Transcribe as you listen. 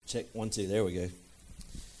Check 1, 2. There we go.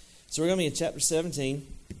 So we're going to be in chapter 17,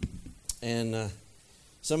 and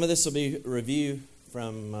some of this will be a review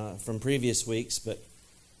from previous weeks, but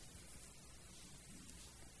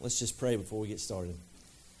let's just pray before we get started.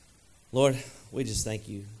 Lord, we just thank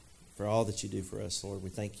you for all that you do for us, Lord. We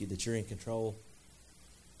thank you that you're in control,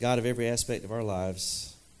 God, of every aspect of our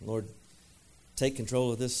lives. Lord, take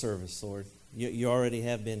control of this service, Lord. You already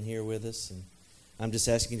have been here with us, and I'm just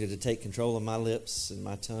asking you to take control of my lips and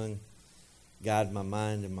my tongue, guide my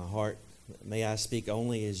mind and my heart. May I speak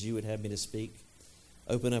only as you would have me to speak.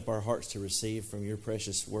 Open up our hearts to receive from your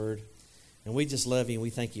precious word. And we just love you and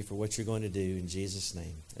we thank you for what you're going to do in Jesus'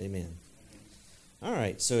 name. Amen. All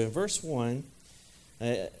right, so in verse 1,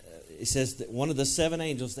 it says that one of the 7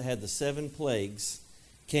 angels that had the 7 plagues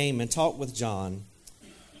came and talked with John.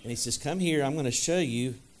 And he says, come here, I'm going to show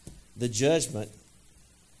you the judgment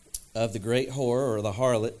of the great whore, or the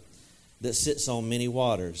harlot, that sits on many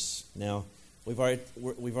waters. Now, we've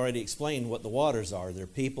already explained what the waters are. They're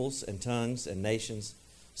peoples and tongues and nations.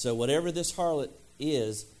 So whatever this harlot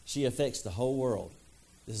is, she affects the whole world.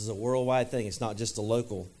 This is a worldwide thing. It's not just a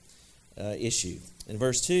local issue. In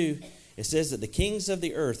verse 2, it says that the kings of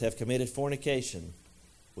the earth have committed fornication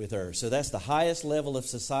with her. So that's the highest level of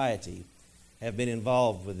society have been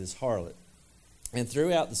involved with this harlot. And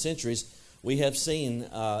throughout the centuries, we have seen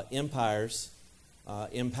empires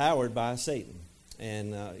empowered by Satan.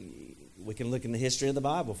 And we can look in the history of the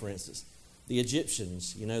Bible, for instance. The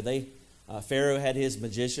Egyptians, Pharaoh had his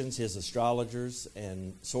magicians, his astrologers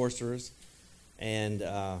and sorcerers. And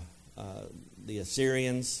the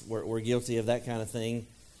Assyrians were guilty of that kind of thing.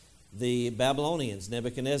 The Babylonians,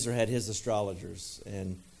 Nebuchadnezzar had his astrologers.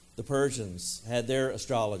 And the Persians had their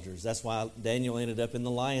astrologers. That's why Daniel ended up in the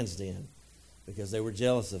lion's den, because they were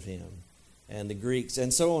jealous of him. And the Greeks,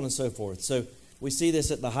 and so on and so forth. So we see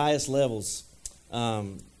this at the highest levels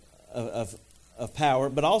of power,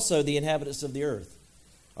 but also the inhabitants of the earth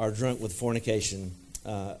are drunk with fornication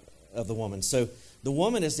of the woman. So the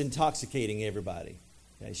woman is intoxicating everybody.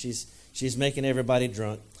 Okay? She's making everybody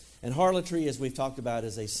drunk. And harlotry, as we've talked about,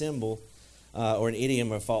 is a symbol or an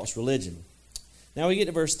idiom of false religion. Now we get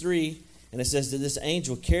to verse 3, and it says that this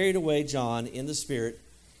angel carried away John in the spirit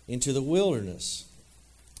into the wilderness.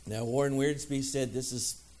 Now, Warren Wiersbe said this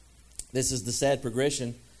is the sad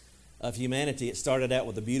progression of humanity. It started out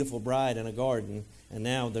with a beautiful bride in a garden, and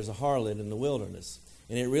now there's a harlot in the wilderness.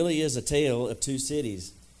 And it really is a tale of 2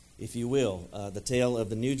 cities, if you will, the tale of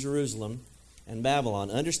the New Jerusalem and Babylon.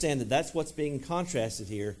 Understand that that's what's being contrasted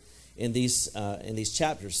here in these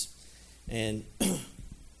chapters. And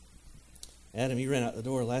Adam, you ran out the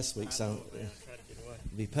door last week, so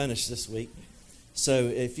be punished this week. So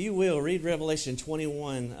if you will, read Revelation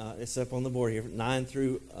 21. It's up on the board here, 9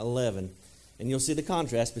 through 11. And you'll see the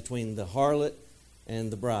contrast between the harlot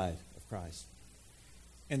and the bride of Christ.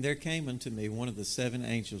 And there came unto me one of the 7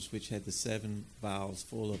 angels which had the 7 vials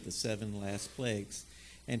full of the 7 last plagues,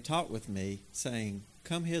 and talked with me, saying,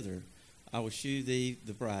 Come hither, I will shew thee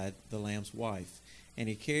the bride, the Lamb's wife. And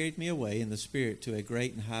he carried me away in the spirit to a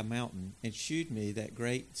great and high mountain, and shewed me that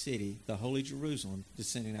great city, the holy Jerusalem,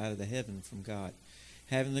 descending out of the heaven from God,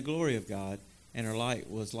 having the glory of God, and her light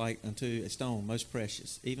was like unto a stone most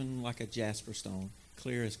precious, even like a jasper stone,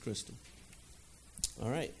 clear as crystal. All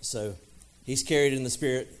right, so he's carried in the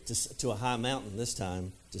spirit to a high mountain this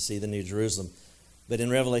time to see the New Jerusalem. But in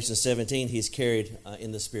Revelation 17, he's carried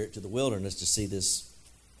in the spirit to the wilderness to see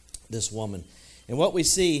this woman. And what we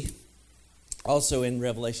see also in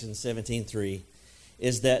Revelation 17:3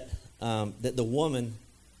 is that the woman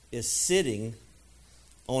is sitting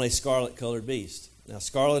on a scarlet-colored beast. Now,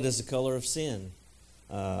 scarlet is the color of sin,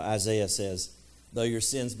 Isaiah says, though your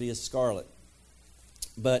sins be as scarlet.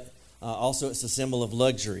 But also it's a symbol of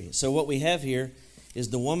luxury. So what we have here is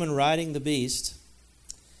the woman riding the beast.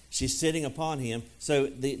 She's sitting upon him. So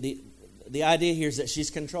the idea here is that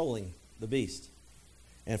she's controlling the beast.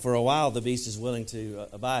 And for a while, the beast is willing to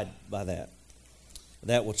abide by that.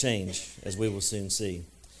 That will change, as we will soon see.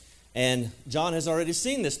 And John has already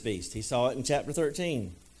seen this beast. He saw it in chapter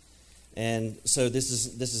 13. And so this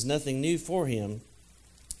is nothing new for him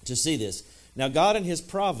to see this. Now, God in his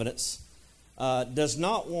providence does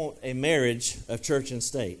not want a marriage of church and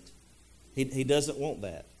state. He doesn't want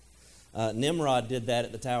that. Nimrod did that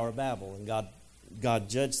at the Tower of Babel, and God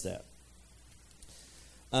judged that.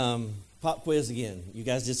 Pop quiz again. You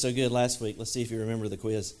guys did so good last week. Let's see if you remember the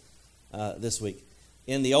quiz this week.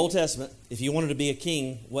 In the Old Testament, if you wanted to be a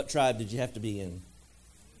king, what tribe did you have to be in?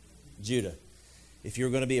 Judah. If you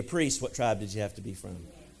were going to be a priest, what tribe did you have to be from?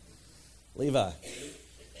 Levi.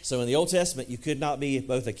 So in the Old Testament, you could not be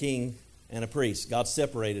both a king and a priest. God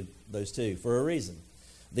separated those two for a reason.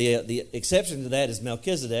 The exception to that is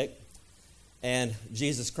Melchizedek and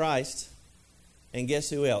Jesus Christ. And guess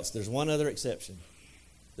who else? There's one other exception.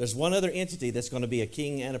 There's one other entity that's going to be a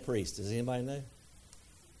king and a priest. Does anybody know?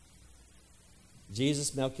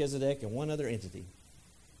 Jesus, Melchizedek, and one other entity.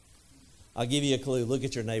 I'll give you a clue. Look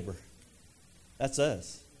at your neighbor. That's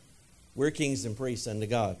us. We're kings and priests unto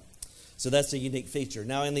God. So that's a unique feature.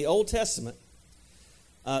 Now, in the Old Testament,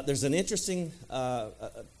 there's an interesting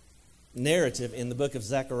narrative in the book of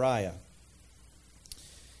Zechariah.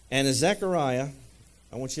 And in Zechariah,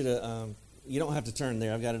 I want you to, you don't have to turn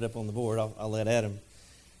there. I've got it up on the board. I'll let Adam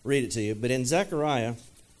read it to you. But in Zechariah,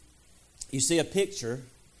 you see a picture.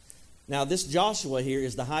 Now, this Joshua here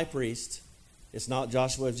is the high priest. It's not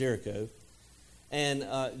Joshua of Jericho. And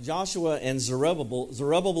Joshua and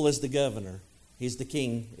Zerubbabel is the governor. He's the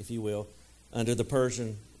king, if you will, under the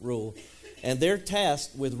Persian rule. And they're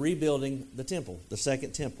tasked with rebuilding the temple, the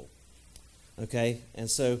second temple. Okay? And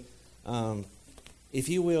so, if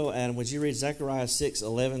you will, Adam, would you read Zechariah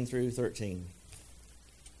 6:11 through 13?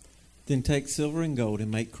 Then take silver and gold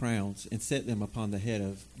and make crowns and set them upon the head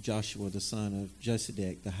of Joshua the son of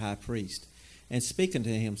Josedek the high priest. And speak unto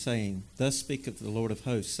him, saying, Thus speaketh the Lord of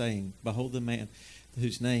hosts, saying, Behold the man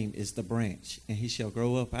whose name is the branch, and he shall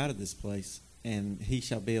grow up out of this place, and he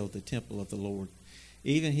shall build the temple of the Lord.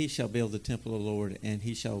 Even he shall build the temple of the Lord, and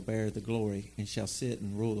he shall bear the glory, and shall sit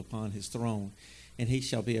and rule upon his throne. And he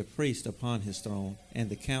shall be a priest upon his throne, and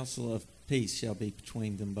the counsel of peace shall be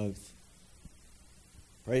between them both.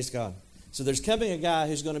 Praise God. So there's coming a guy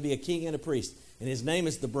who's going to be a king and a priest, and his name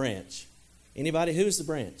is the branch. Anybody? Who's the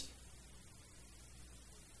branch?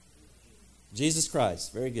 Jesus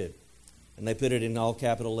Christ. Very good. And they put it in all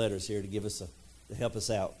capital letters here to give us to help us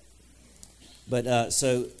out. But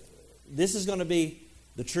so this is going to be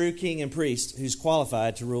the true king and priest who's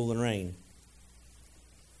qualified to rule and reign.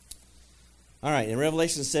 All right, in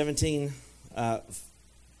Revelation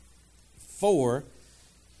 17:4,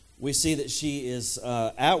 we see that she is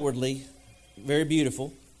outwardly very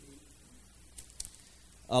beautiful,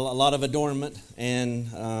 a lot of adornment,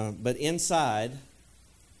 and but inside,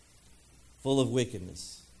 full of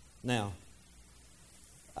wickedness. Now,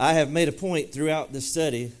 I have made a point throughout this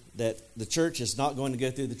study that the church is not going to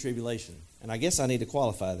go through the tribulation, and I guess I need to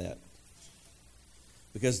qualify that,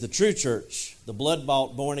 because the true church, the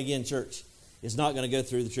blood-bought, born-again church, is not going to go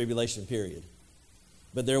through the tribulation period.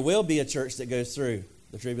 But there will be a church that goes through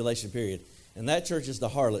the tribulation period. And that church is the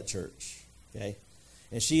harlot church. Okay?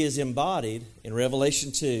 And she is embodied in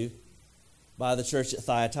Revelation 2 by the church at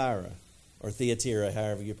Thyatira, or Thyatira,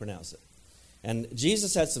 however you pronounce it. And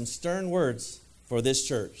Jesus had some stern words for this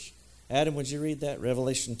church. Adam, would you read that?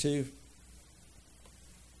 Revelation 2,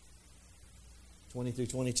 20 through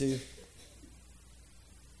 22.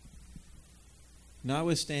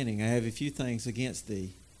 Notwithstanding, I have a few things against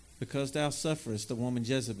thee, because thou sufferest the woman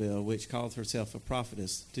Jezebel, which calleth herself a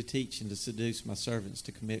prophetess, to teach and to seduce my servants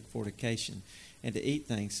to commit fornication, and to eat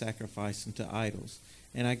things sacrificed unto idols.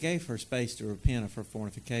 And I gave her space to repent of her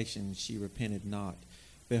fornication, and she repented not.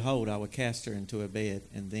 Behold, I will cast her into a bed,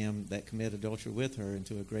 and them that commit adultery with her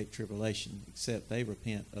into a great tribulation, except they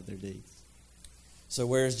repent of their deeds. So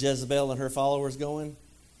where's Jezebel and her followers going?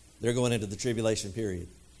 They're going into the tribulation period.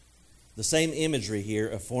 The same imagery here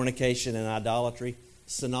of fornication and idolatry,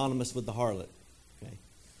 synonymous with the harlot. Okay?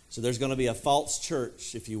 So there's going to be a false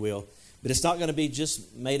church, if you will, but it's not going to be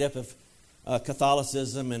just made up of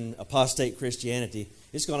Catholicism and apostate Christianity.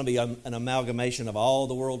 It's going to be an amalgamation of all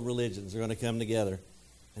the world religions. They're going to come together,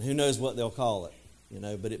 and who knows what they'll call it, you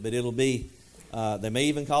know? But it'll be. They may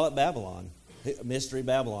even call it Babylon, Mystery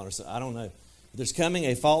Babylon, or something. I don't know. There's coming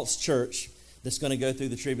a false church that's going to go through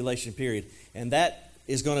the tribulation period, and that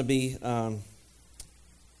is going to be the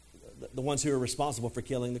ones who are responsible for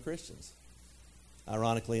killing the Christians,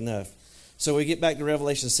 ironically enough. So we get back to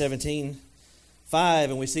Revelation 17:5,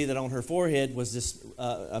 and we see that on her forehead was this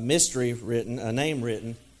a mystery written, a name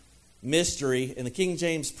written, mystery. And the King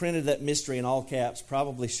James printed that mystery in all caps,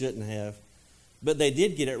 probably shouldn't have, but they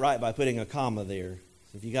did get it right by putting a comma there.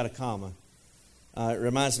 So if you got a comma, it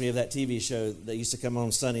reminds me of that TV show that used to come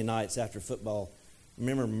on Sunday nights after football.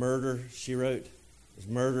 Remember Murder, She Wrote? It was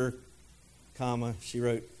Murder, comma, She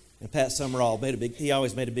Wrote. And Pat Summerall he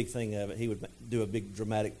always made a big thing of it. He would do a big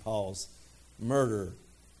dramatic pause. Murder,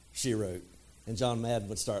 She Wrote. And John Madden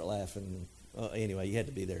would start laughing. Anyway, you had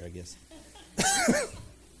to be there, I guess.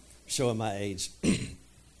 Showing my age.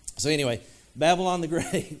 So anyway, Babylon the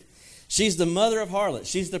Great. She's the mother of harlots.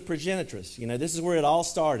 She's the progenitress. You know, this is where it all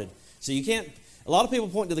started. So you can't, a lot of people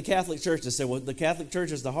point to the Catholic Church and say, well, the Catholic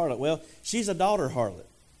Church is the harlot. Well, she's a daughter harlot.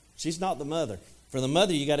 She's not the mother. For the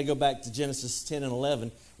mother, you got to go back to Genesis 10 and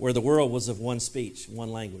 11, where the world was of one speech,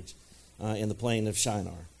 one language, in the plain of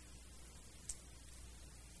Shinar.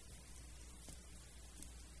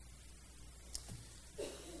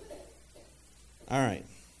 All right.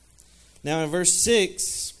 Now in verse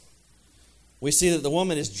 6, we see that the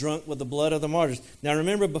woman is drunk with the blood of the martyrs. Now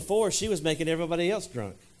remember, before she was making everybody else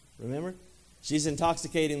drunk. Remember? She's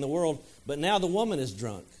intoxicating the world, but now the woman is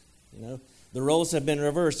drunk. You know, the roles have been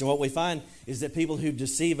reversed, and what we find is that people who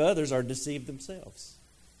deceive others are deceived themselves.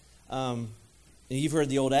 And you've heard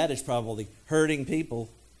the old adage probably, hurting people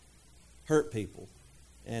hurt people.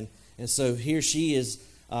 And so here she is,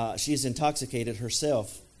 she's intoxicated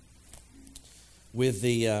herself with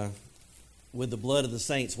the blood of the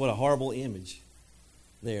saints. What a horrible image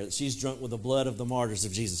there. That she's drunk with the blood of the martyrs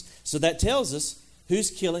of Jesus. So that tells us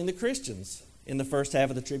who's killing the Christians in the first half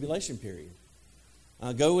of the tribulation period.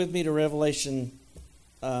 Go with me to Revelation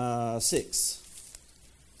 6.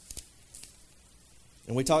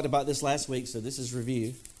 And we talked about this last week, so this is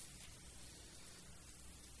review.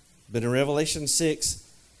 But in Revelation 6,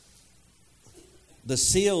 the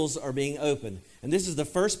seals are being opened. And this is the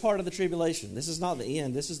first part of the tribulation. This is not the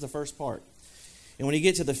end. This is the first part. And when you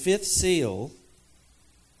get to the fifth seal,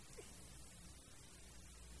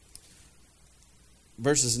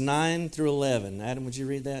 verses 9 through 11. Adam, would you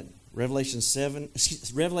read that? Revelation 6,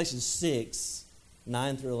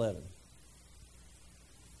 9 through 11.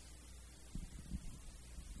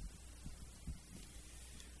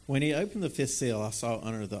 When he opened the fifth seal, I saw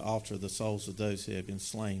under the altar the souls of those who had been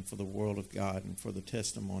slain for the word of God and for the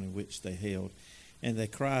testimony which they held. And they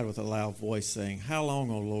cried with a loud voice, saying, How long,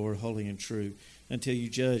 O Lord, holy and true, until you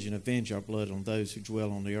judge and avenge our blood on those who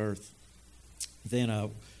dwell on the earth? Then a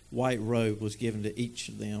white robe was given to each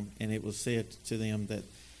of them, and it was said to them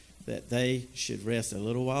that they should rest a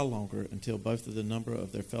little while longer until both of the number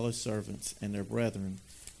of their fellow servants and their brethren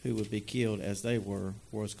who would be killed as they were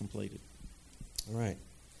was completed. All right.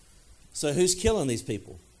 So who's killing these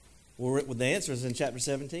people? Well, the answer is in chapter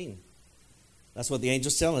 17. That's what the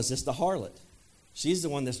angel's telling us. It's the harlot. She's the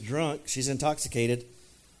one that's drunk. She's intoxicated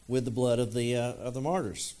with the blood of the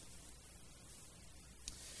martyrs.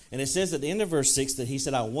 And it says at the end of verse 6 that he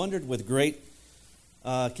said, I wondered with great,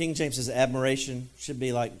 King James says admiration, should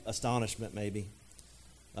be like astonishment maybe.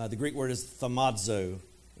 The Greek word is thaumazo.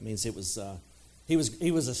 It means it was, he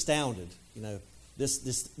was astounded. You know, this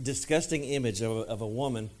disgusting image of a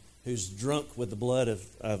woman who's drunk with the blood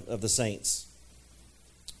of the saints.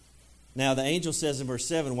 Now the angel says in verse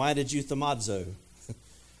 7, why did you thaumazo?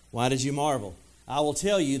 Why did you marvel? I will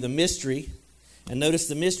tell you the mystery. And notice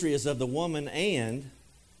the mystery is of the woman and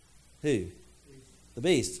who? The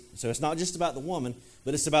beast. So it's not just about the woman,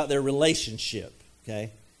 but it's about their relationship. Okay?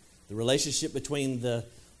 The relationship between the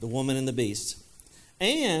woman and the beast.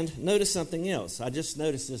 And notice something else. I just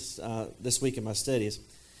noticed this this week in my studies.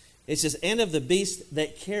 It says, and of the beast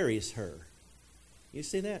that carries her. You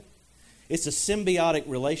see that? It's a symbiotic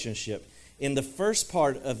relationship. In the first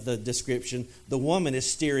part of the description, the woman is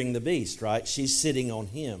steering the beast, right? She's sitting on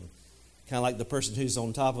him. Kind of like the person who's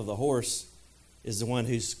on top of the horse is the one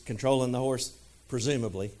who's controlling the horse,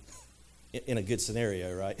 presumably, in a good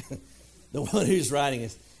scenario, right? The one who's riding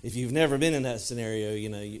is, if you've never been in that scenario, you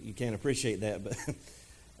know, you can't appreciate that.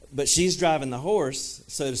 But she's driving the horse,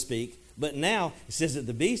 so to speak. But now it says that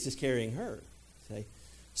the beast is carrying her. Okay?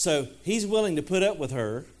 So he's willing to put up with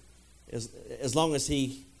her as long as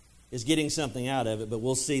he is getting something out of it. But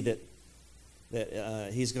we'll see that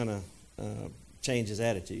he's going to change his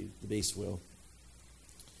attitude. The beast will.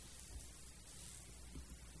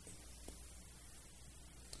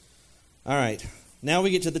 All right. Now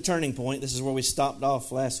we get to the turning point. This is where we stopped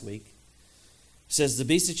off last week. It says, the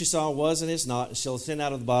beast that you saw was and is not, and shall ascend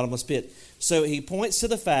out of the bottomless pit. So he points to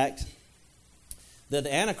the fact that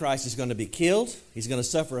the Antichrist is going to be killed. He's going to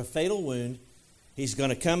suffer a fatal wound. He's going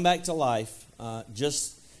to come back to life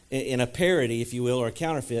just in a parody, if you will, or a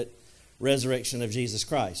counterfeit resurrection of Jesus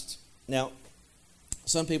Christ. Now,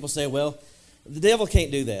 some people say, well, the devil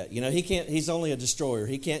can't do that. You know, he can't. He's only a destroyer.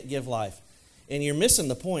 He can't give life. And you're missing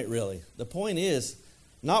the point, really. The point is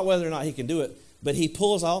not whether or not he can do it, but he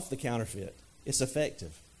pulls off the counterfeit. It's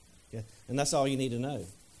effective. Okay? And that's all you need to know,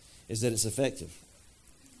 is that it's effective.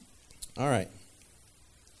 All right.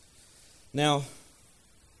 Now,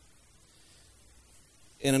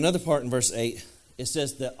 in another part in verse 8, it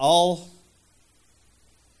says that all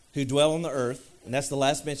who dwell on the earth, and that's the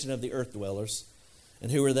last mention of the earth dwellers,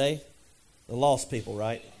 and who are they? The lost people,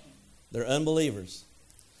 right? They're unbelievers.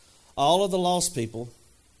 All of the lost people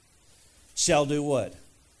shall do what?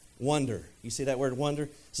 Wonder. You see that word wonder?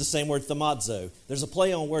 It's the same word thaumazo. There's a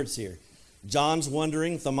play on words here. John's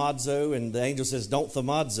wondering, thaumazo, and the angel says, don't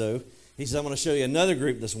thaumazo. He says, I'm going to show you another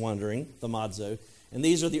group that's wondering, thaumazo. And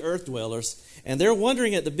these are the earth dwellers. And they're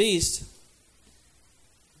wondering at the beast,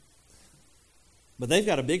 but they've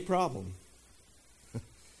got a big problem.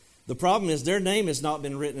 The problem is their name has not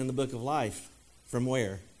been written in the book of life. From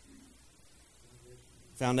where?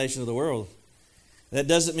 Foundation of the world. That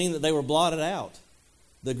doesn't mean that they were blotted out.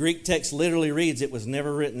 The Greek text literally reads, it was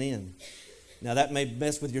never written in. Now that may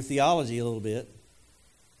mess with your theology a little bit,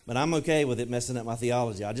 but I'm okay with it messing up my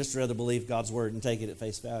theology. I'd just rather believe God's word and take it at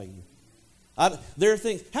face value. There are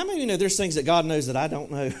things, how many of you know there's things that God knows that I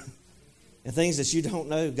don't know? And things that you don't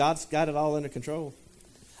know, God's got it all under control.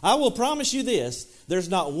 I will promise you this, there's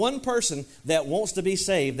not one person that wants to be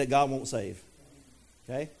saved that God won't save.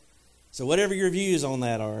 Okay? So whatever your views on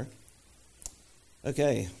that are.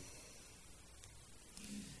 Okay.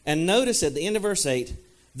 And notice at the end of verse 8,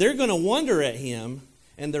 they're going to wonder at him,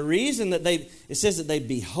 and the reason that it says that they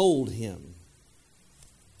behold him.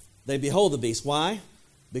 They behold the beast. Why?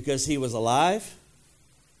 Because he was alive,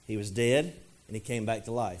 he was dead, and he came back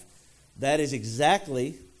to life. That is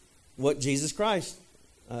exactly what Jesus Christ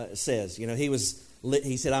says. You know,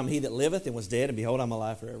 he said, I'm he that liveth and was dead, and behold, I'm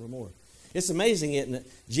alive forevermore. It's amazing, isn't it?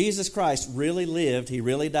 Jesus Christ really lived, he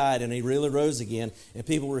really died, and he really rose again, and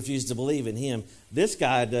people refuse to believe in him. This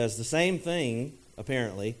guy does the same thing,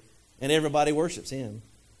 apparently, and everybody worships him.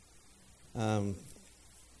 And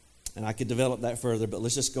I could develop that further, but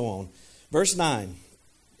let's just go on. Verse 9.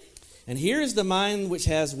 And here is the mind which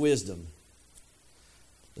has wisdom.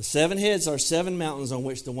 The 7 heads are 7 mountains on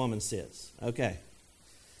which the woman sits. Okay.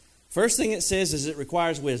 First thing it says is it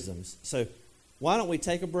requires wisdom. So why don't we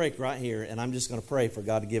take a break right here, and I'm just going to pray for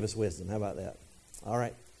God to give us wisdom. How about that? All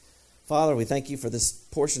right. Father, we thank you for this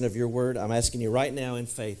portion of your word. I'm asking you right now in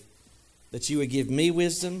faith that you would give me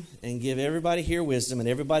wisdom and give everybody here wisdom and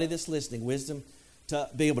everybody that's listening wisdom to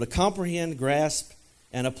be able to comprehend, grasp,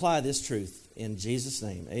 and apply this truth. In Jesus'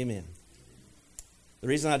 name, amen. The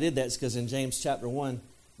reason I did that is because in James chapter 1,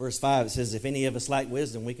 verse 5, it says, if any of us lack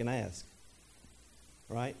wisdom, we can ask.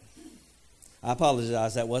 Right? I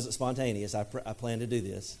apologize, that wasn't spontaneous. I planned to do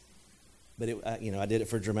this. But I did it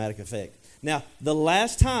for dramatic effect. Now, the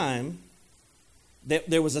last time that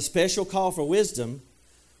there was a special call for wisdom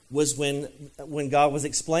was when God was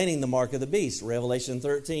explaining the mark of the beast, Revelation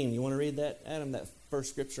 13. You want to read that, Adam, that first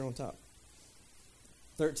scripture on top?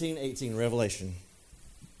 13:18, Revelation.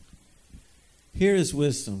 Here is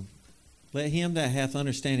wisdom. Let him that hath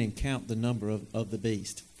understanding count the number of the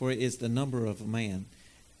beast, for it is the number of a man,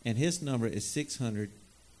 and his number is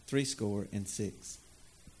 666.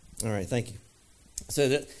 All right, thank you.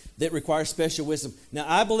 So that requires special wisdom. Now,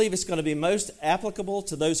 I believe it's going to be most applicable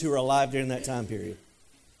to those who are alive during that time period.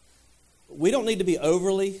 We don't need to be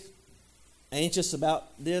overly anxious about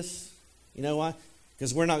this. You know why?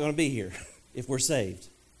 Because we're not going to be here if we're saved.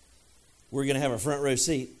 We're going to have a front row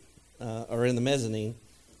seat or in the mezzanine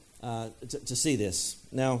to see this.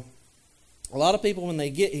 Now, a lot of people, when they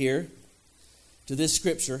get here to this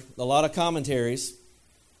scripture, a lot of commentaries,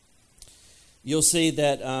 you'll see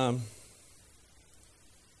that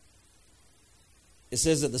it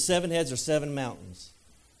says that the 7 heads are 7 mountains.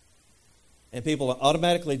 And people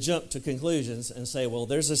automatically jump to conclusions and say, well,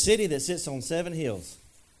 there's a city that sits on 7 hills.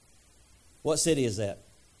 What city is that?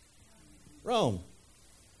 Rome.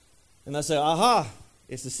 And they say, aha,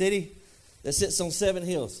 it's the city that sits on 7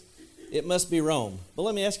 hills. It must be Rome. But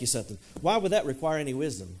let me ask you something. Why would that require any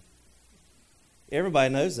wisdom?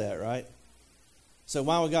 Everybody knows that, right? So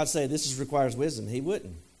why would God say this requires wisdom? He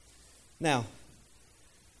wouldn't. Now,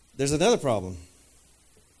 there's another problem.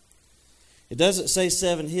 It doesn't say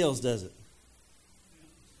 7 hills, does it?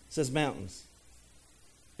 It says mountains.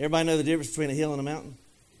 Everybody know the difference between a hill and a mountain?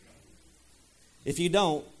 If you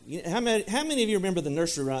don't, how many of you remember the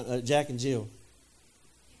nursery rhyme, Jack and Jill?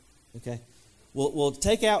 Okay. We'll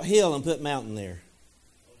take out hill and put mountain there.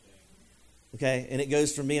 Okay, and it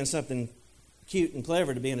goes from being something cute and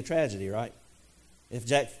clever to being a tragedy, right? If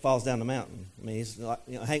Jack falls down the mountain. I mean, he's like,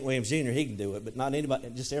 Hank Williams Jr., he can do it, but not anybody,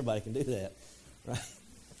 just everybody can do that. Right?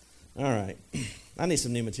 All right. I need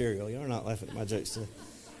some new material. Y'all are not laughing at my jokes today.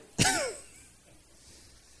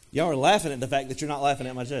 Y'all are laughing at the fact that you're not laughing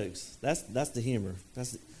at my jokes. That's the humor.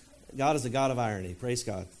 God is a God of irony. Praise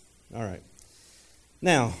God. All right.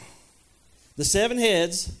 Now, the 7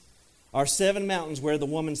 heads are 7 mountains where the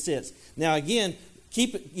woman sits. Now, again,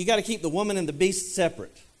 you got to keep the woman and the beast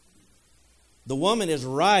separate. The woman is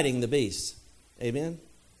riding the beast. Amen?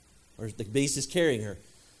 Or the beast is carrying her.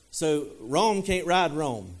 So Rome can't ride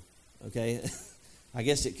Rome. Okay? I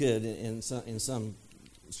guess it could in some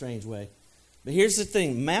strange way. But here's the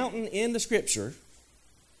thing. Mountain in the scripture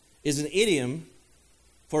is an idiom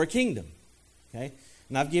for a kingdom. Okay?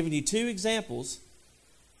 And I've given you two examples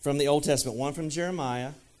from the Old Testament, one from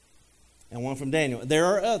Jeremiah and one from Daniel. There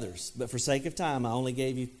are others, but for sake of time, I only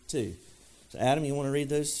gave you two. So Adam, you want to read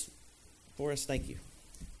those for us? Thank you.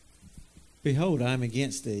 Behold, I am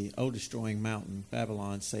against thee, O destroying mountain,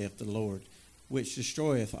 Babylon, saith the Lord, which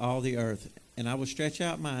destroyeth all the earth. And I will stretch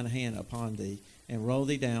out mine hand upon thee, and roll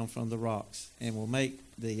thee down from the rocks, and will make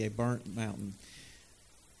thee a burnt mountain.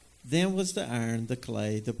 Then was the iron, the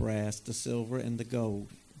clay, the brass, the silver, and the gold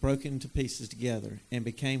broken to pieces together, and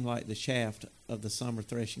became like the shaft of the summer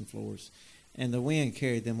threshing floors. And the wind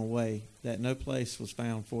carried them away, that no place was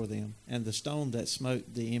found for them. And the stone that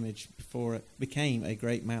smote the image before it became a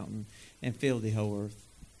great mountain, and filled the whole earth.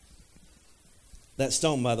 That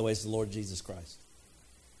stone, by the way, is the Lord Jesus Christ.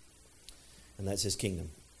 And that's his kingdom.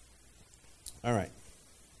 All right.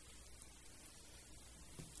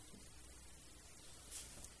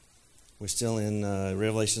 We're still in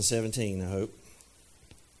Revelation 17, I hope.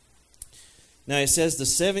 Now it says the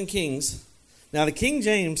 7 kings. Now the King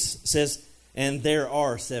James says, and there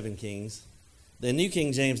are 7 kings. The New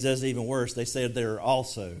King James does it even worse. They said there are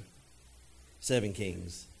also 7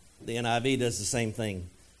 kings. The NIV does the same thing.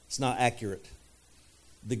 It's not accurate.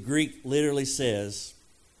 The Greek literally says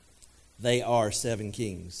they are 7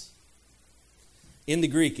 kings. In the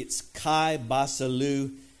Greek, it's kai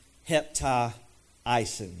basilu hepta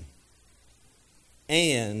ison.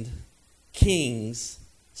 And kings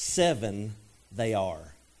 7 they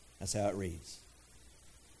are. That's how it reads.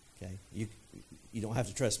 Okay, you don't have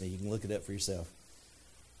to trust me. You can look it up for yourself.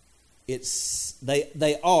 It's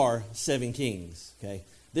they are 7 kings. Okay,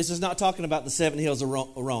 this is not talking about the 7 hills of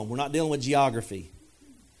Rome. We're not dealing with geography.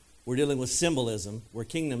 We're dealing with symbolism, where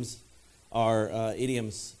kingdoms are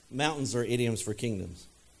idioms. Mountains are idioms for kingdoms.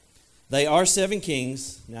 They are 7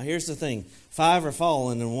 kings. Now here's the thing: 5 are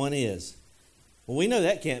fallen and 1 is. Well, we know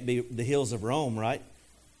that can't be the hills of Rome, right?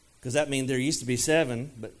 Because that means there used to be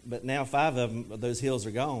 7, but now 5 of those hills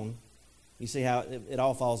are gone. You see how it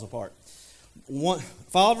all falls apart.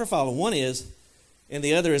 5 are fallen, 1 is, and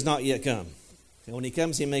the other is not yet come. And when he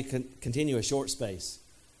comes, he may continue a short space.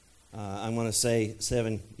 I'm going to say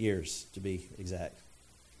 7 years to be exact.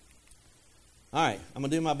 All right, I'm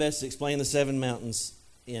going to do my best to explain the 7 mountains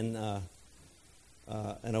in a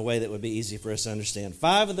way that would be easy for us to understand.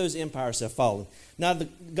 5 of those empires have fallen. Now,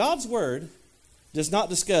 God's word does not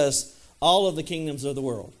discuss all of the kingdoms of the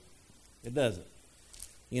world. It doesn't.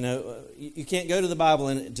 You know, you can't go to the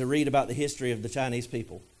Bible to read about the history of the Chinese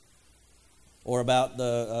people or about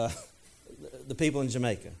the people in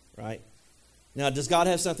Jamaica, right? Now, does God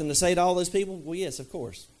have something to say to all those people? Well, yes, of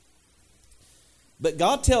course. But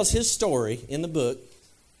God tells his story in the book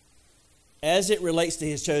as it relates to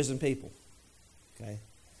his chosen people. Okay?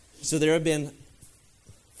 So there have been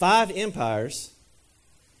 5 empires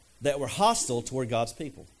that were hostile toward God's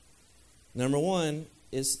people. Number 1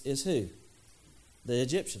 is who? The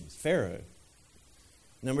Egyptians, Pharaoh.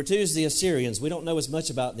 Number 2 is the Assyrians. We don't know as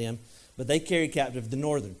much about them, but they carried captive the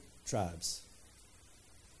northern tribes.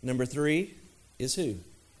 Number 3 is who?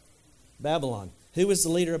 Babylon. Who was the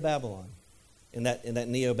leader of Babylon in that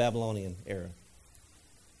Neo-Babylonian era?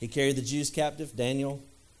 He carried the Jews captive. Daniel,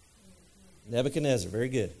 Nebuchadnezzar. Very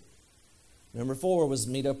good. Number 4 was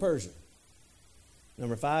Medo-Persia.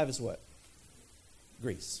 Number 5 is what?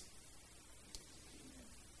 Greece.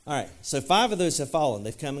 All right, so 5 of those have fallen.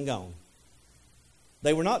 They've come and gone.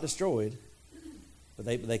 They were not destroyed, but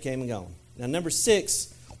they came and gone. Now, number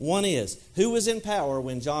 6, 1 is. Who was in power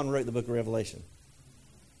when John wrote the book of Revelation?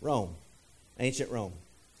 Rome. Ancient Rome.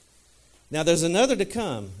 Now, there's another to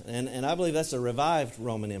come, and I believe that's a revived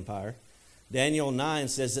Roman Empire. Daniel 9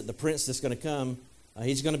 says that the prince that's going to come,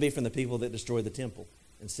 he's going to be from the people that destroyed the temple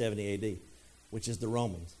in 70 A.D., which is the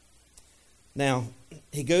Romans. Now,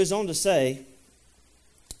 he goes on to say,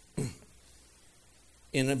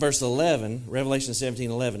 in verse 11, Revelation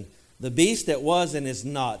 17:11, the beast that was and is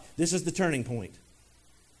not. This is the turning point.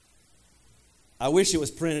 I wish it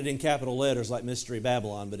was printed in capital letters like Mystery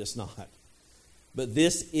Babylon, but it's not. But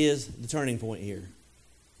this is the turning point here.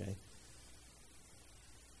 Okay.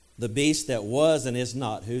 The beast that was and is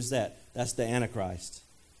not. Who's that? That's the Antichrist.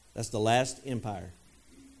 That's the last empire.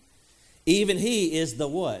 Even he is the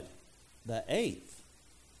what? The 8th.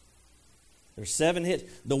 There's 7 heads.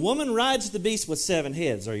 The woman rides the beast with 7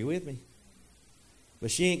 heads. Are you with me?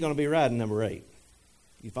 But she ain't going to be riding number 8.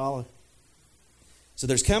 You follow? So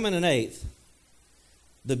there's coming an 8th.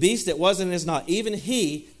 The beast that was and is not. Even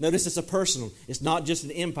he, notice it's a personal. It's not just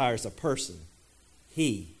an empire, it's a person.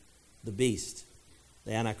 He, the beast,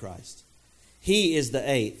 the Antichrist. He is the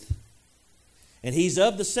 8th. And he's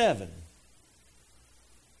of the 7.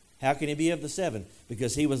 How can he be of the 7?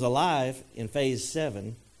 Because he was alive in phase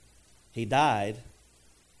 7. He died,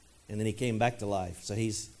 and then he came back to life. So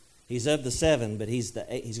he's of the 7, but he's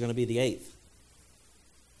going to be the 8th.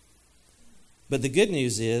 But the good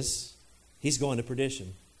news is he's going to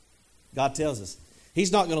perdition. God tells us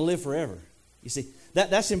he's not going to live forever. You see,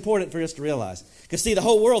 that's important for us to realize. Because, see, the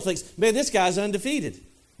whole world thinks, man, this guy's undefeated.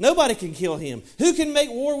 Nobody can kill him. Who can make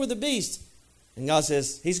war with the beast? And God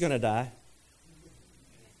says, he's going to die.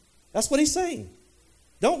 That's what he's saying.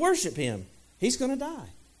 Don't worship him. He's going to die.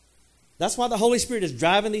 That's why the Holy Spirit is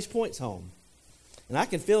driving these points home. And I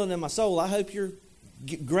can feel it in my soul. I hope you're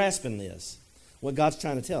grasping this, what God's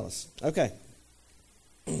trying to tell us. Okay.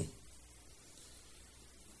 Make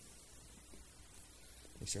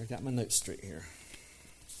sure I got my notes straight here.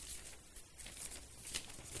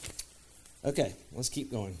 Okay, let's keep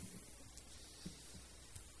going.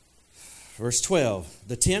 Verse 12.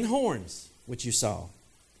 The 10 horns which you saw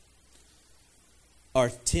are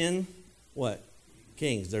 10 what?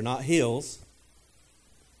 Kings. They're not hills.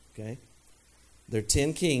 Okay? They're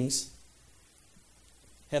 10 kings.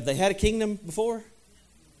 Have they had a kingdom before?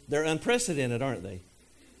 They're unprecedented, aren't they?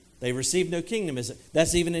 They received no kingdom.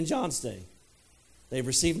 That's even in John's day. They've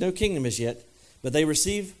received no kingdom as yet, but they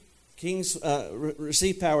receive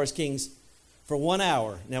power as kings for 1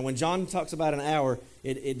 hour. Now, when John talks about an hour,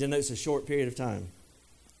 it denotes a short period of time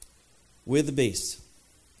with the beast.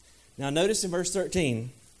 Now, notice in verse 13,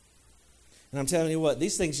 and I'm telling you what,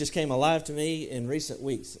 these things just came alive to me in recent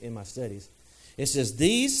weeks in my studies. It says,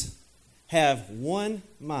 these have one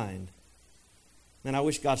mind. Man, I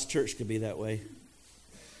wish God's church could be that way.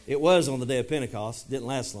 It was on the day of Pentecost. Didn't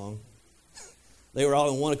last long. They were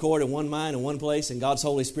all in one accord, in one mind, in one place, and God's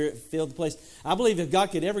Holy Spirit filled the place. I believe if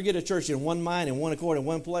God could ever get a church in one mind, in one accord, in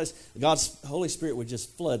one place, God's Holy Spirit would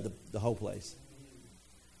just flood the whole place.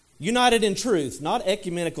 United in truth, not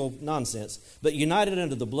ecumenical nonsense, but united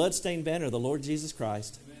under the blood-stained banner of the Lord Jesus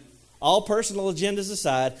Christ. Amen. All personal agendas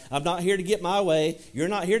aside, I'm not here to get my way. You're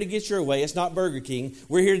not here to get your way. It's not Burger King.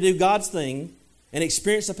 We're here to do God's thing and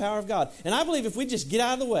experience the power of God. And I believe if we just get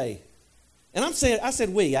out of the way, and I said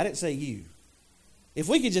we, I didn't say you. If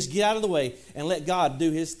we could just get out of the way and let God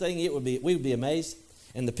do His thing, we would be amazed,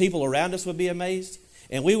 and the people around us would be amazed,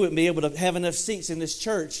 and we wouldn't be able to have enough seats in this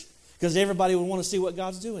church because everybody would want to see what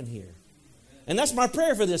God's doing here. And that's my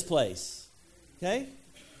prayer for this place. Okay?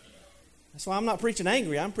 That's why I'm not preaching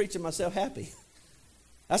angry. I'm preaching myself happy.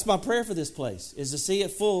 That's my prayer for this place, is to see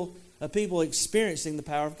it full of people experiencing the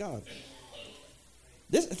power of God.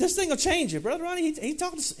 This thing will change you. Brother Ronnie, he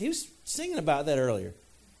was singing about that earlier.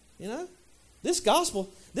 You know? This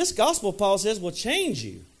gospel, Paul says, will change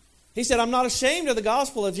you. He said, I'm not ashamed of the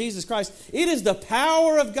gospel of Jesus Christ. It is the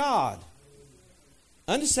power of God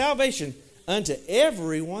unto salvation unto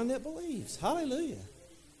everyone that believes. Hallelujah.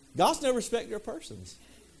 God's no respecter of persons.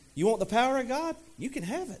 You want the power of God? You can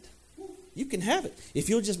have it. You can have it. If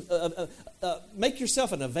you'll just make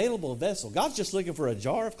yourself an available vessel. God's just looking for a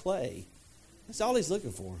jar of clay. That's all He's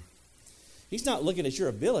looking for. He's not looking at your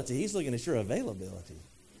ability. He's looking at your availability.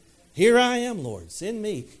 Here I am, Lord. Send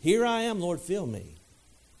me. Here I am, Lord. Fill me.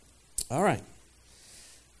 All right.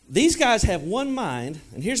 These guys have one mind,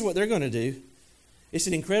 and here's what they're going to do. It's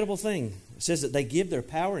an incredible thing. It says that they give their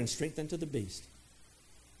power and strength unto the beast.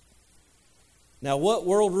 Now, what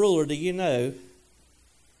world ruler do you know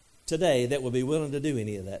today that would be willing to do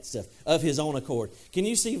any of that stuff of his own accord? Can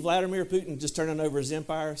you see Vladimir Putin just turning over his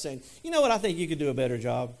empire saying, you know what, I think you could do a better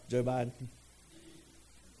job, Joe Biden?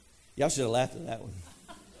 Y'all should have laughed at that one.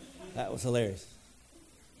 That was hilarious.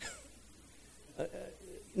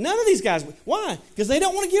 None of these guys, why? Because they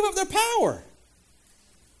don't want to give up their power.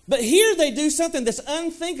 But here they do something that's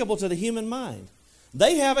unthinkable to the human mind.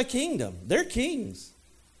 They have a kingdom. They're kings.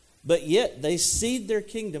 But yet they cede their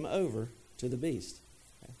kingdom over to the beast.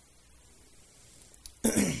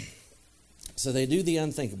 So they do the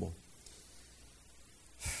unthinkable.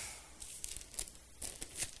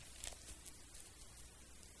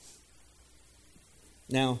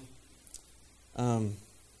 Now,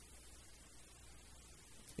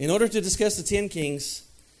 in order to discuss the 10 kings,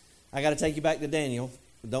 I got to take you back to Daniel.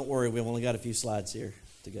 But don't worry, we've only got a few slides here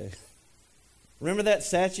to go. Remember that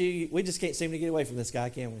statue? We just can't seem to get away from this guy,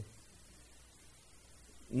 can we?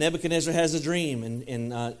 Nebuchadnezzar has a dream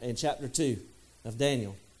in chapter 2 of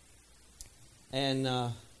Daniel. And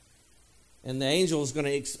the angel is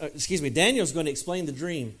going to, Daniel's going to explain the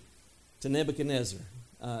dream to Nebuchadnezzar.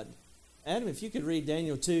 Adam, if you could read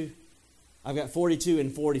Daniel 2. I've got 42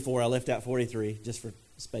 and 44. I left out 43 just for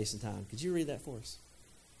space and time. Could you read that for us?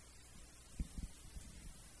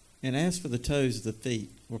 And as for the toes of the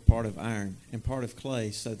feet were part of iron and part of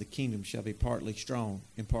clay, so the kingdom shall be partly strong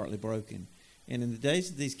and partly broken. And in the days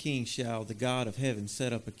of these kings shall the God of heaven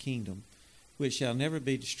set up a kingdom which shall never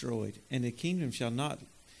be destroyed, and the kingdom shall not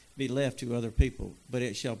be left to other people, but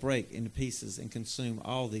it shall break into pieces and consume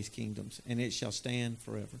all these kingdoms, and it shall stand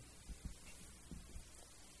forever.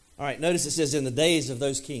 All right, notice it says in the days of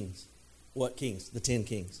those kings. What kings? The 10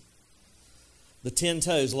 kings. The 10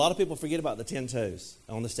 toes. A lot of people forget about the 10 toes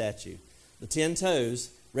on the statue. The 10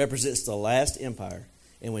 toes represents the last empire.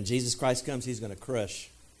 And when Jesus Christ comes, he's going to crush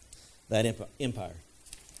that empire.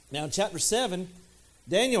 Now in chapter 7,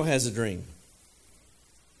 Daniel has a dream.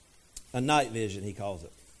 A night vision, he calls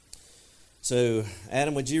it. So,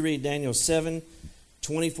 Adam, would you read Daniel 7,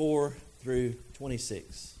 24 through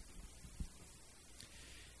 26?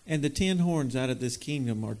 And the 10 horns out of this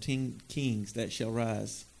kingdom are 10 kings that shall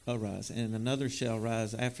arise, and another shall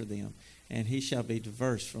rise after them, and he shall be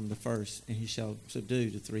diverse from the first, and he shall subdue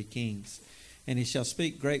the 3 kings. And he shall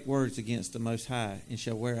speak great words against the Most High, and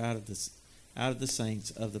shall wear out of the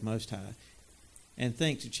saints of the Most High, and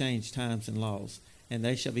think to change times and laws. And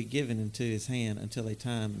they shall be given into his hand until a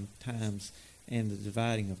time and times and the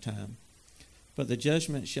dividing of time. But the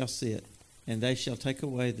judgment shall sit, and they shall take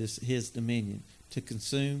away his dominion, to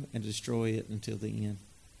consume and destroy it until the end.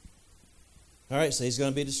 All right, so he's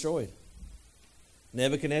going to be destroyed.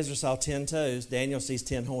 Nebuchadnezzar saw 10 toes. Daniel sees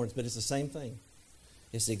 10 horns, but it's the same thing.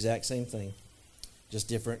 It's the exact same thing, just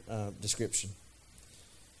different description.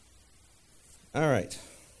 All right.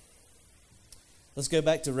 Let's go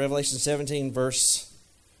back to Revelation 17, verse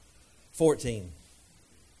 14.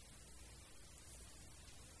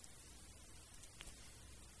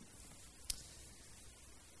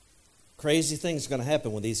 Crazy things are going to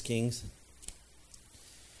happen with these kings.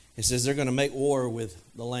 It says they're going to make war with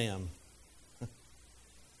the lamb.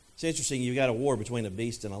 It's interesting, you've got a war between a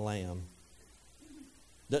beast and a lamb.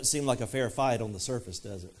 Doesn't seem like a fair fight on the surface,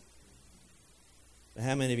 does it? But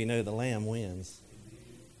how many of you know the lamb wins?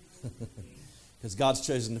 Because God's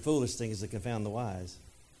chosen the foolish things to confound the wise.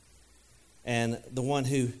 And the one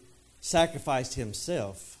who sacrificed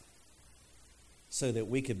himself so that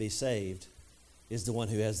we could be saved is the one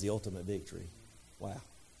who has the ultimate victory. Wow.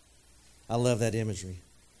 I love that imagery.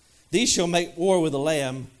 These shall make war with the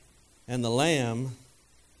lamb, and the lamb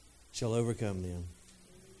shall overcome them.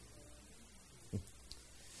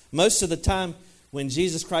 Most of the time when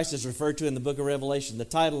Jesus Christ is referred to in the book of Revelation, the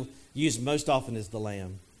title used most often is the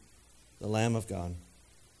Lamb of God.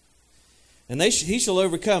 And he shall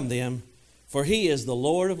overcome them, for he is the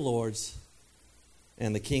Lord of lords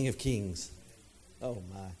and the King of kings. Oh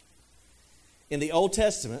my. In the Old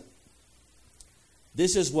Testament,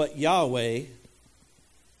 this is what Yahweh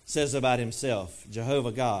says about himself,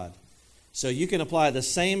 Jehovah God. So you can apply the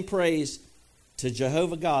same praise to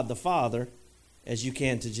Jehovah God the Father as you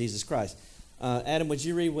can to Jesus Christ. Adam, would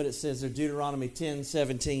you read what it says there, Deuteronomy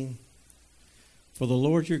 10:17? For the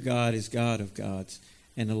Lord your God is God of gods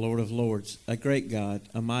and the Lord of lords, a great God,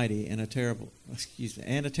 a mighty and a terrible,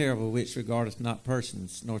 which regardeth not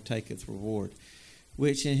persons, nor taketh reward,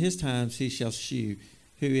 which in his times he shall shew,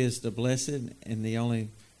 who is the blessed and the only,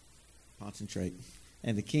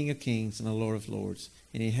 and the King of kings and the Lord of lords.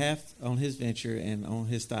 And he hath on his venture and on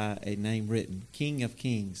his thigh a name written, King of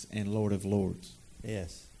kings and Lord of lords.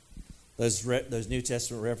 Yes. Those New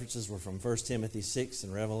Testament references were from 1 Timothy 6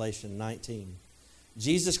 and Revelation 19.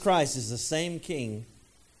 Jesus Christ is the same king,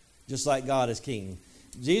 just like God is king.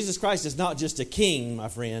 Jesus Christ is not just a king, my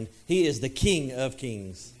friend. He is the King of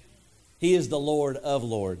kings. He is the Lord of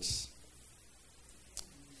lords.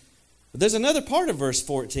 But there's another part of verse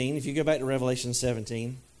 14, if you go back to Revelation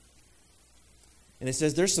 17. And it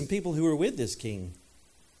says there's some people who are with this king.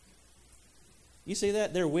 You see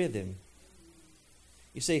that? They're with him.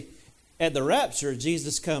 You see, at the rapture,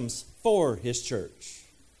 Jesus comes for his church.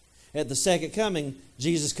 At the second coming,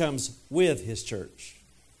 Jesus comes with his church.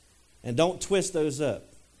 And don't twist those up.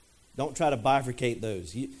 Don't try to bifurcate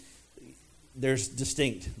those. They're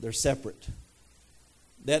distinct. They're separate.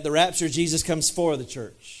 At the rapture, Jesus comes for the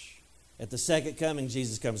church. At the second coming,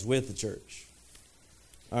 Jesus comes with the church.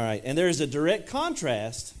 All right, and there is a direct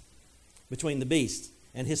contrast between the beast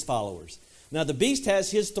and his followers. Now, the beast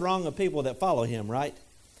has his throng of people that follow him, right?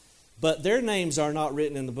 But their names are not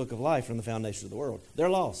written in the book of life from the foundation of the world. They're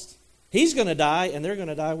lost. He's going to die, and they're going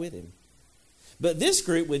to die with him. But this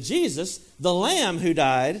group with Jesus, the Lamb who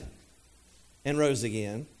died and rose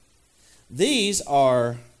again, these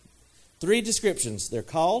are three descriptions. They're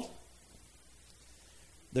called,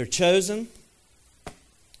 they're chosen,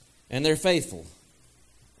 and they're faithful.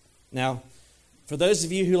 Now, for those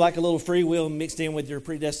of you who like a little free will mixed in with your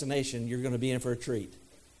predestination, you're going to be in for a treat.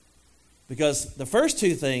 Because the first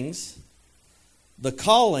two things, the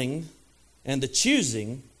calling and the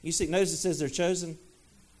choosing, you see, notice it says they're chosen.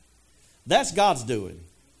 That's God's doing.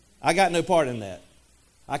 I got no part in that.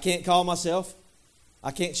 I can't call myself.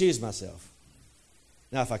 I can't choose myself.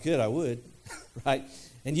 Now, if I could, I would, right?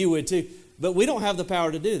 And you would too. But we don't have the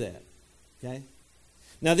power to do that, okay?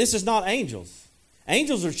 Now, this is not angels.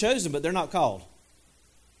 Angels are chosen, but they're not called.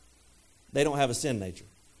 They don't have a sin nature.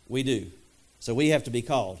 We do. So we have to be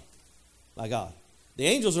called by God. The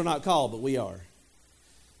angels are not called, but we are.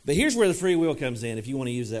 But here's where the free will comes in, if you want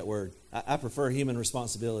to use that word. I prefer human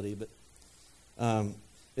responsibility, but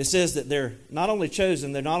it says that they're not only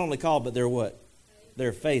chosen, they're not only called, but they're what?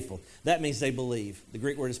 They're faithful. That means they believe. The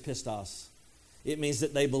Greek word is pistos. It means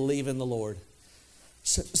that they believe in the Lord.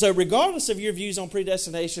 So regardless of your views on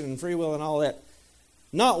predestination and free will and all that,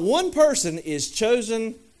 not one person is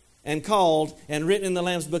chosen and called and written in the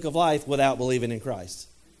Lamb's Book of Life without believing in Christ.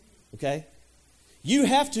 Okay? You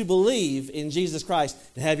have to believe in Jesus Christ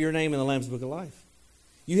to have your name in the Lamb's Book of Life.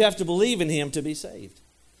 You have to believe in Him to be saved.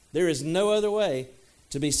 There is no other way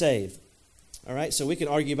to be saved. All right? So we can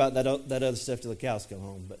argue about that other stuff till the cows come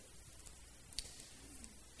home. But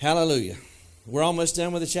hallelujah. We're almost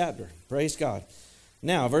done with the chapter. Praise God.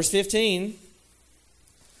 Now, verse 15.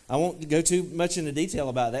 I won't go too much into detail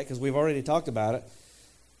about that because we've already talked about it.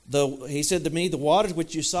 He said to me, the waters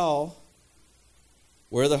which you saw,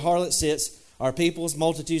 where the harlot sits, are peoples,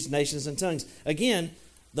 multitudes, nations, and tongues. Again,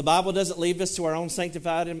 the Bible doesn't leave us to our own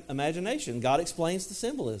sanctified imagination. God explains the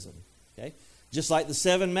symbolism. Okay? Just like the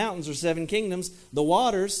 7 mountains or 7 kingdoms, the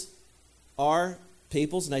waters are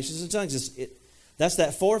peoples, nations, and tongues. That's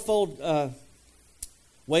that fourfold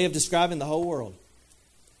way of describing the whole world.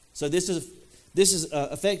 So this is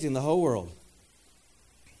affecting the whole world.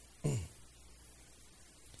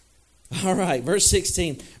 All right, verse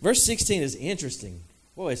 16. Verse 16 is interesting.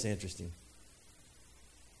 Boy, it's interesting.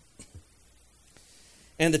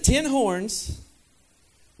 And the 10 horns,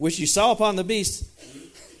 which you saw upon the beast,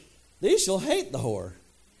 these shall hate the whore.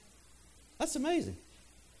 That's amazing.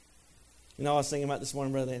 You know, I was thinking about this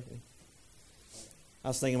morning, Brother Anthony. I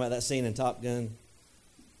was thinking about that scene in Top Gun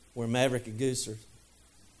where Maverick and Goose are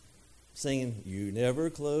singing, "You never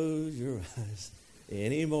close your eyes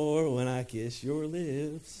anymore when I kiss your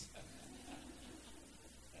lips."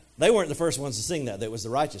 They weren't the first ones to sing that. That was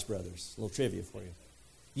the Righteous Brothers. A little trivia for you.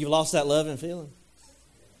 You've lost that love and feeling?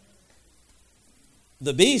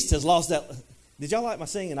 The beast has lost that. Did y'all like my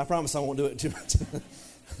singing? I promise I won't do it too much.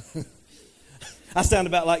 I sound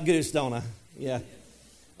about like Goose, don't I? Yeah.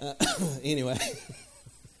 Anyway.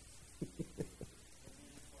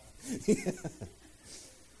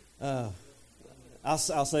 I'll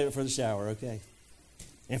save it for the shower, okay?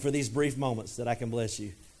 And for these brief moments that I can bless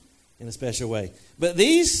you in a special way. But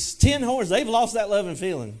these 10 horns, they've lost that love and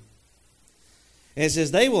feeling. And it says,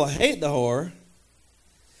 they will hate the whore,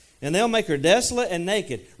 and they'll make her desolate and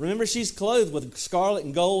naked. Remember, she's clothed with scarlet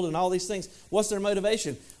and gold and all these things. What's their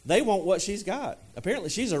motivation? They want what she's got. Apparently,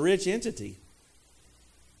 she's a rich entity.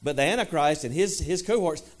 But the Antichrist and his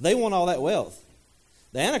cohorts, they want all that wealth.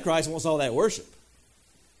 The Antichrist wants all that worship.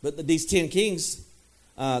 But these 10 kings,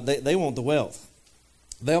 they want the wealth.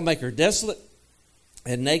 They'll make her desolate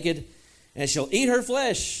and naked, and shall eat her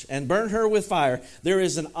flesh and burn her with fire.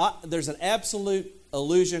 There's an absolute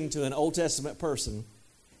allusion to an Old Testament person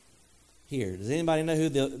here. Does anybody know who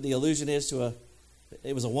the allusion is to?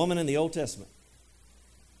 It was a woman in the Old Testament.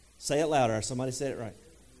 Say it louder. Somebody said it right.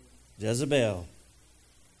 Jezebel.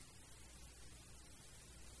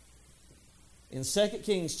 In 2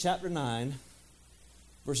 Kings chapter 9,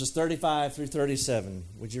 verses 35 through 37.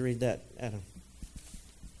 Would you read that, Adam?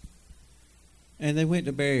 And they went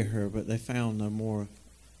to bury her, but they found no more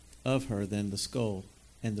of her than the skull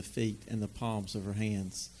and the feet and the palms of her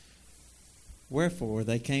hands. Wherefore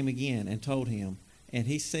they came again and told him, and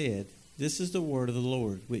he said, This is the word of the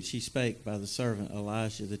Lord, which he spake by the servant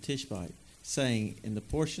Elijah the Tishbite, saying, In the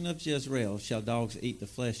portion of Jezreel shall dogs eat the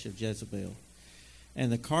flesh of Jezebel,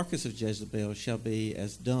 and the carcass of Jezebel shall be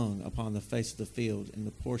as dung upon the face of the field in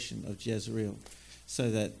the portion of Jezreel, so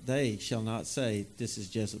that they shall not say, This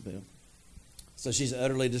is Jezebel. So she's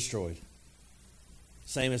utterly destroyed.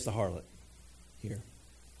 Same as the harlot here.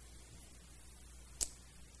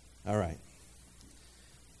 All right.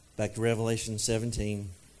 Back to Revelation 17.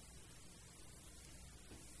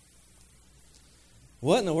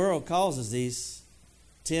 What in the world causes these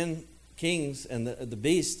 10 kings and the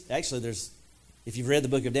beast? Actually, if you've read the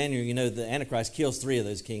book of Daniel, you know the Antichrist kills 3 of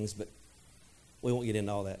those kings, but we won't get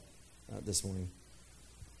into all that this morning.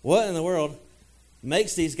 What in the world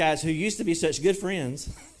makes these guys who used to be such good friends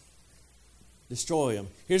destroy them?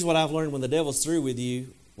 Here's what I've learned: when the devil's through with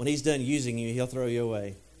you, when he's done using you, he'll throw you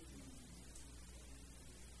away.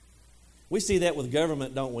 We see that with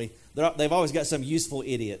government, don't we? They've always got some useful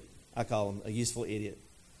idiot. I call them a useful idiot.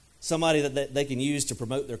 Somebody that they can use to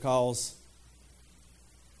promote their cause.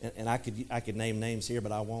 And I could name names here,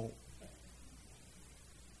 but I won't.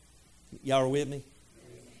 Y'all are with me?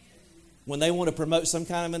 When they want to promote some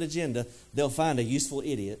kind of an agenda, they'll find a useful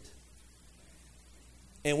idiot.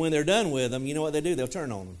 And when they're done with them, you know what they do? They'll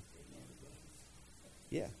turn on them.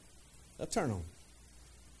 Yeah, they'll turn on them.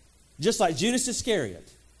 Just like Judas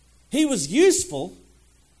Iscariot. He was useful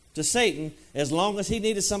to Satan as long as he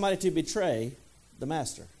needed somebody to betray the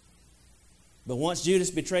master. But once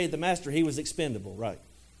Judas betrayed the master, he was expendable, right?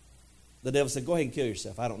 The devil said, go ahead and kill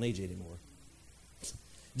yourself. I don't need you anymore.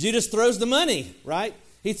 Judas throws the money, right?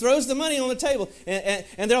 He throws the money on the table.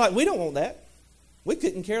 And they're like, we don't want that. We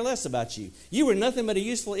couldn't care less about you. You were nothing but a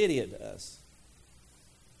useful idiot to us.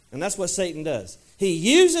 And that's what Satan does. He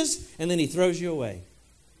uses and then he throws you away.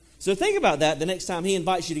 So think about that the next time he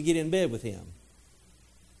invites you to get in bed with him.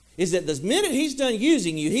 Is that the minute he's done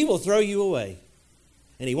using you, he will throw you away.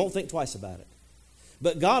 And he won't think twice about it.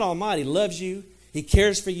 But God Almighty loves you. He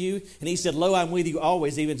cares for you. And he said, lo, I'm with you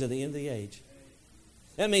always, even to the end of the age.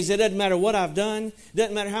 That means it doesn't matter what I've done. It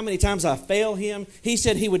doesn't matter how many times I fail him. He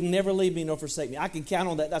said he would never leave me nor forsake me. I can count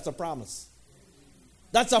on that. That's a promise.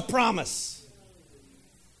 That's a promise.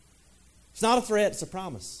 It's not a threat. It's a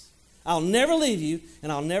promise. I'll never leave you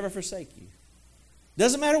and I'll never forsake you.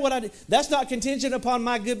 Doesn't matter what I do. That's not contingent upon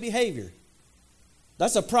my good behavior.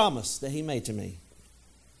 That's a promise that he made to me.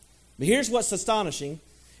 But here's what's astonishing.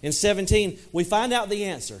 In 17, we find out the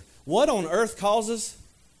answer. What on earth causes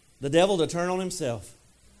the devil to turn on himself?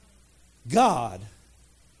 God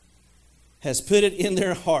has put it in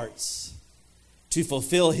their hearts to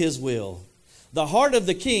fulfill his will. The heart of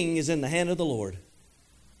the king is in the hand of the Lord.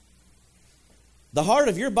 The heart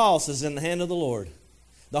of your boss is in the hand of the Lord.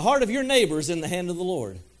 The heart of your neighbor is in the hand of the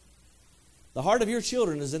Lord. The heart of your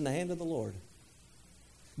children is in the hand of the Lord.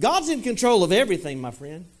 God's in control of everything, my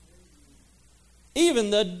friend.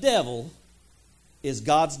 Even the devil is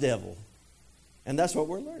God's devil. And that's what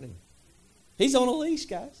we're learning. He's on a leash,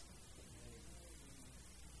 guys.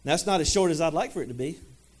 Now, it's not as short as I'd like for it to be.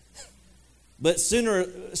 But sooner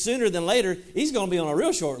than later, he's going to be on a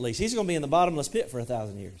real short leash. He's going to be in the bottomless pit for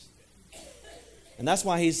 1,000 years. And that's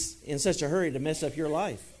why he's in such a hurry to mess up your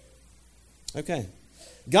life. Okay.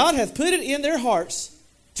 God hath put it in their hearts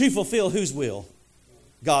to fulfill whose will?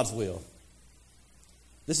 God's will.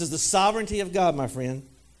 This is the sovereignty of God, my friend.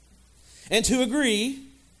 And to agree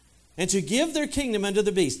and to give their kingdom unto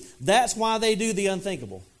the beast. That's why they do the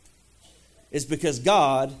unthinkable. It's because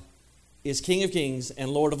God is King of kings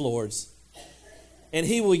and Lord of lords. And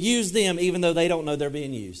he will use them even though they don't know they're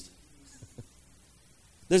being used.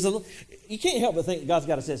 You can't help but think God's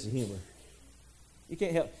got a sense of humor. You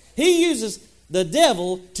can't help. He uses the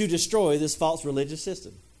devil to destroy this false religious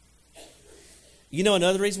system. You know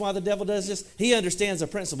another reason why the devil does this? He understands a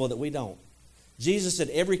principle that we don't. Jesus said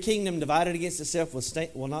every kingdom divided against itself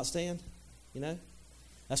will not stand. You know?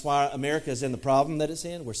 That's why America is in the problem that it's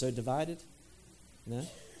in. We're so divided. You know?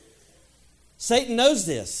 Satan knows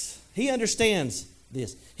this. He understands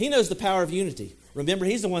this. He knows the power of unity. Remember,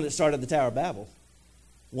 he's the one that started the Tower of Babel.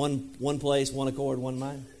 One place, one accord, one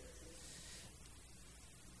mind.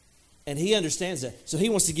 And he understands that. So he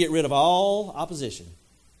wants to get rid of all opposition.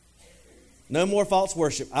 No more false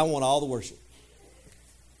worship. I want all the worship.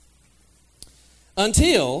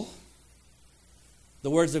 Until the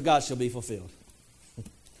words of God shall be fulfilled.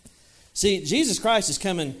 See, Jesus Christ is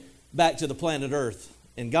coming back to the planet Earth.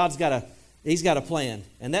 And He's got a plan.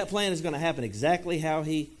 And that plan is going to happen exactly how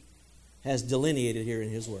he has delineated here in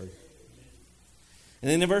his word. And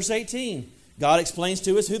then in verse 18, God explains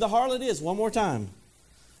to us who the harlot is one more time.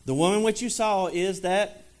 The woman which you saw is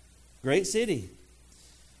that great city,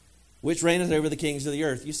 which reigneth over the kings of the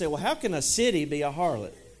earth. You say, well, how can a city be a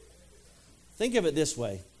harlot? Think of it this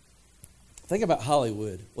way. Think about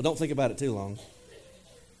Hollywood. Well, don't think about it too long.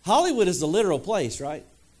 Hollywood is the literal place, right?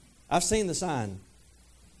 I've seen the sign.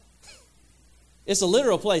 It's a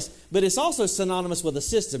literal place, but it's also synonymous with a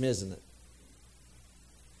system, isn't it?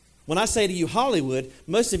 When I say to you Hollywood,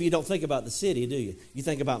 most of you don't think about the city, do you? You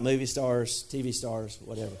think about movie stars, TV stars,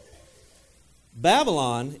 whatever.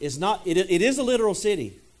 Babylon is not, it is a literal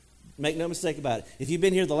city. Make no mistake about it. If you've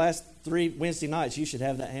been here the last 3 Wednesday nights, you should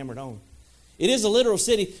have that hammered on. It is a literal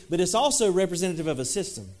city, but it's also representative of a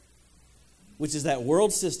system, which is that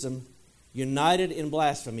world system united in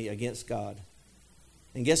blasphemy against God.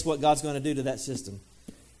 And guess what God's going to do to that system?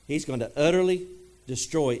 He's going to utterly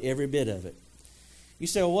destroy every bit of it. You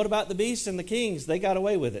say, well, what about the beasts and the kings? They got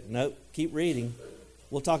away with it. Nope, keep reading.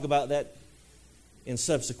 We'll talk about that in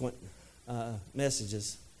subsequent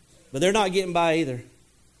messages. But they're not getting by either.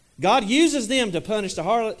 God uses them to punish the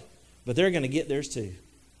harlot, but they're going to get theirs too.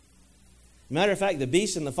 Matter of fact, the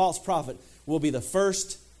beast and the false prophet will be the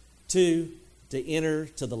first two to enter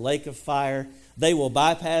to the lake of fire. They will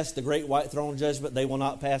bypass the great white throne judgment. They will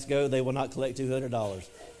not pass go. They will not collect $200.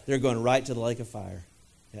 They're going right to the lake of fire.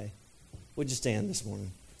 Okay? Would you stand this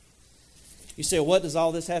morning? You say, what does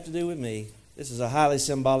all this have to do with me? This is a highly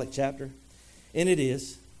symbolic chapter, and it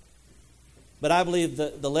is. But I believe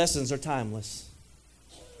the lessons are timeless.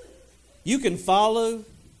 You can follow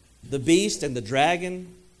the beast and the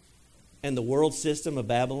dragon and the world system of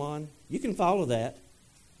Babylon. You can follow that.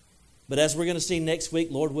 But as we're going to see next week,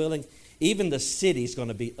 Lord willing, even the city is going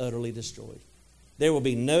to be utterly destroyed. There will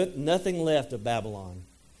be nothing left of Babylon.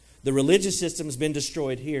 The religious system has been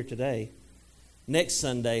destroyed here today. Next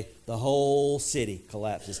Sunday, the whole city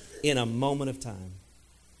collapses in a moment of time.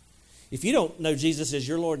 If you don't know Jesus as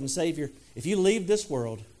your Lord and Savior, if you leave this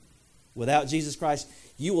world without Jesus Christ,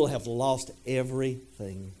 you will have lost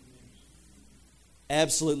everything.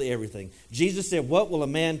 Absolutely everything. Jesus said, what will a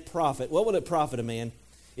man profit? What will it profit a man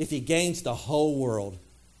if he gains the whole world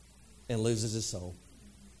and loses his soul?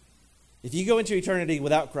 If you go into eternity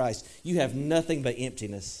without Christ, you have nothing but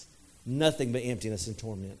emptiness. Nothing but emptiness and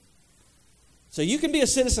torment. So you can be a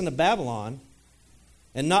citizen of Babylon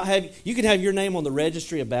and not have, you can have your name on the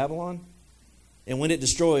registry of Babylon, and when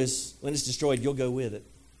it's destroyed, you'll go with it.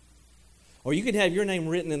 Or you can have your name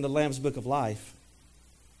written in the Lamb's Book of Life,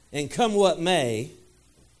 and come what may,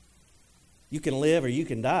 you can live or you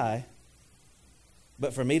can die,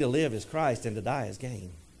 but for me to live is Christ and to die is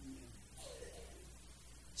gain.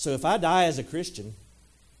 So if I die as a Christian,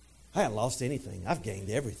 I haven't lost anything. I've gained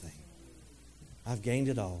everything. I've gained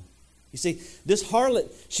it all. You see, this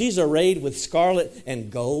harlot, she's arrayed with scarlet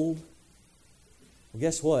and gold. Well,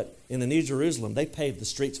 guess what? In the New Jerusalem, they paved the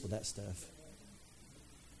streets with that stuff.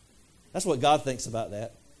 That's what God thinks about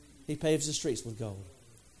that. He paves the streets with gold.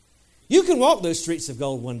 You can walk those streets of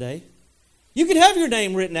gold one day. You can have your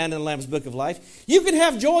name written down in the Lamb's Book of Life. You can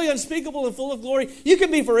have joy unspeakable and full of glory. You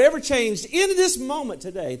can be forever changed in this moment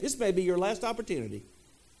today. This may be your last opportunity.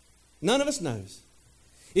 None of us knows.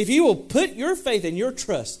 If you will put your faith and your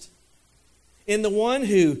trust in the one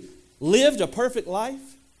who lived a perfect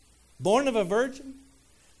life, born of a virgin,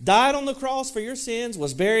 died on the cross for your sins,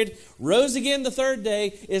 was buried, rose again the third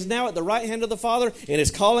day, is now at the right hand of the Father, and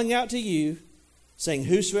is calling out to you, saying,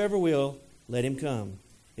 whosoever will, let him come.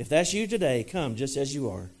 If that's you today, come just as you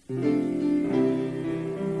are.